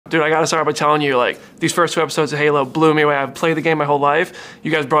dude, I gotta start by telling you, like, these first 2 episodes of Halo blew me away. I've played the game my whole life. You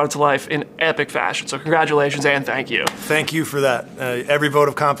guys brought it to life in epic fashion. So congratulations and thank you. Thank you for that. Every vote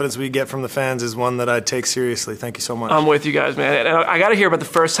of confidence we get from the fans is one that I take seriously. Thank you so much. I'm with you guys, man. And I gotta hear about the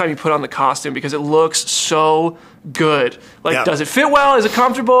first time you put on the costume because it looks so good. Like, does it fit well? Is it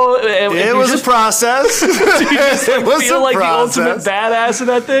comfortable? It was a process. Do you just It was feel a like process. the ultimate badass in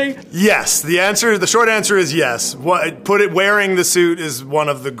that thing? Yes. The short answer is yes. Wearing the suit is one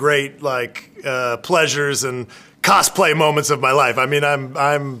of the great, like, pleasures and cosplay moments of my life. I mean,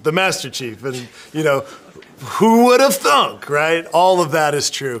 I'm the Master Chief, and, you know, who would have thunk, right? All of that is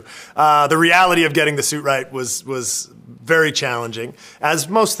true. The reality of getting the suit right was very challenging, as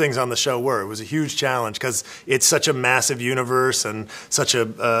most things on the show were. It was a huge challenge because it's such a massive universe and such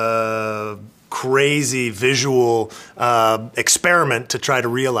a crazy visual experiment to try to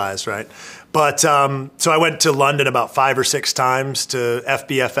realize, right? But so I went to London about 5 or 6 times to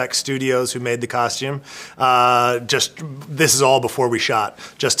FBFX Studios, who made the costume. This is all before we shot,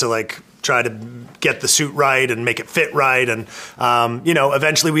 just to like try to get the suit right and make it fit right. And, you know,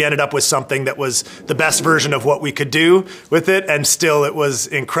 eventually we ended up with something that was the best version of what we could do with it. And still it was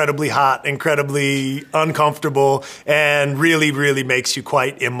incredibly hot, incredibly uncomfortable, and really, really makes you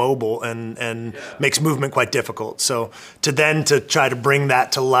quite immobile and makes movement quite difficult. So to try to bring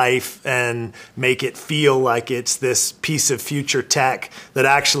that to life and make it feel like it's this piece of future tech that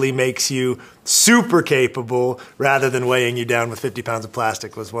actually makes you super capable rather than weighing you down with 50 pounds of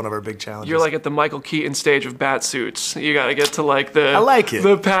plastic was one of our big challenges. You're like at the Michael Keaton stage of bat suits. You got to get to like the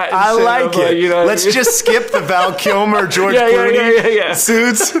patent. I like it. You know, let's just skip the Val Kilmer, George Clooney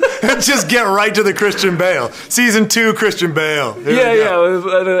suits and just get right to the Christian Bale. Season 2, Christian Bale.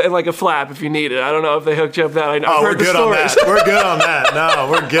 And like a flap if you need it. I don't know if they hooked you up that. We're good on that. We're good on that. No,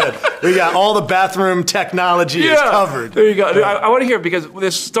 we're good. We got all the bathroom technology is covered. There you go. Dude, I want to hear it because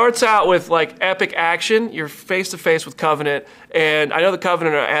this starts out with like epic action. You're face to face with Covenant, and I know the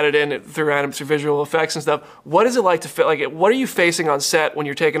Covenant are added in through visual effects and stuff. What is it like to feel like it? What are you facing on set when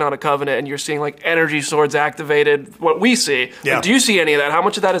you're taking on a Covenant and you're seeing like energy swords activated? What we see. Yeah. Like, do you see any of that? How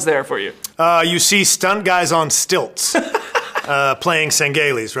much of that is there for you? You see stunt guys on stilts playing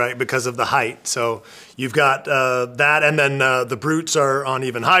Sangalis, right? Because of the height. So you've got that, and then the brutes are on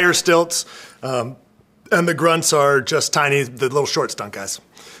even higher stilts, and the grunts are just tiny, the little short stunt guys.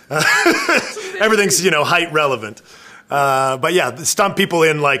 Everything's, you know, height relevant. But yeah, stunt people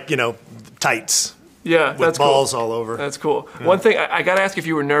in like, you know, tights. Yeah, with balls all over. That's cool. Yeah. One thing, I got to ask if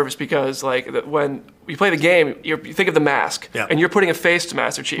you were nervous because like when you play the game, you think of the mask, and you're putting a face to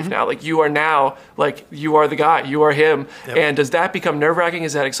Master Chief now. Like you are now, like you are the guy, you are him. And does that become nerve-wracking?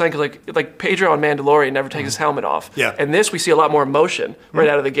 Is that exciting? Because like Pedro on Mandalorian never takes his helmet off. Yeah. And this, we see a lot more emotion right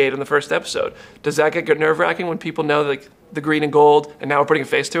out of the gate in the first episode. Does that get nerve-wracking when people know like the green and gold, and now we're putting a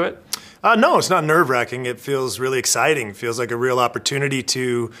face to it? No, it's not nerve-wracking. It feels really exciting. It feels like a real opportunity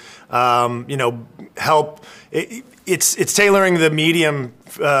to, you know, help. It's tailoring the medium,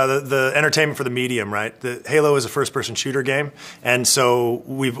 the entertainment for the medium, right? The Halo is a first-person shooter game, and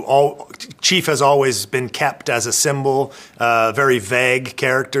so Chief has always been kept as a symbol, very vague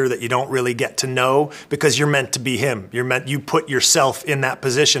character that you don't really get to know because you're meant to be him. You put yourself in that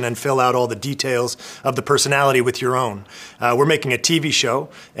position and fill out all the details of the personality with your own. We're making a TV show,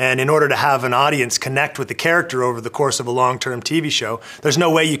 and in order to have an audience connect with the character over the course of a long-term TV show, there's no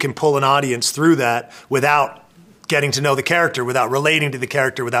way you can pull an audience through that without getting to know the character, without relating to the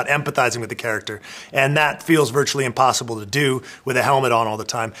character, without empathizing with the character. And that feels virtually impossible to do with a helmet on all the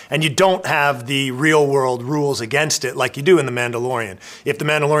time. And you don't have the real world rules against it like you do in The Mandalorian. If the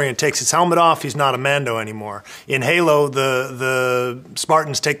Mandalorian takes his helmet off, he's not a Mando anymore. In Halo, the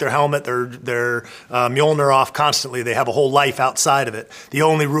Spartans take their helmet, their Mjolnir off constantly. They have a whole life outside of it. The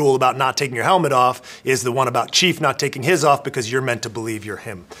only rule about not taking your helmet off is the one about Chief not taking his off because you're meant to believe you're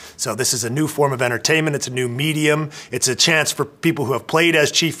him. So this is a new form of entertainment. It's a new medium. It's a chance for people who have played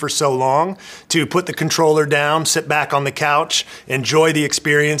as Chief for so long to put the controller down, sit back on the couch, enjoy the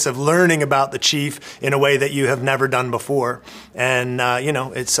experience of learning about the Chief in a way that you have never done before. And, you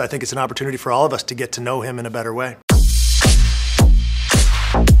know, I think it's an opportunity for all of us to get to know him in a better way.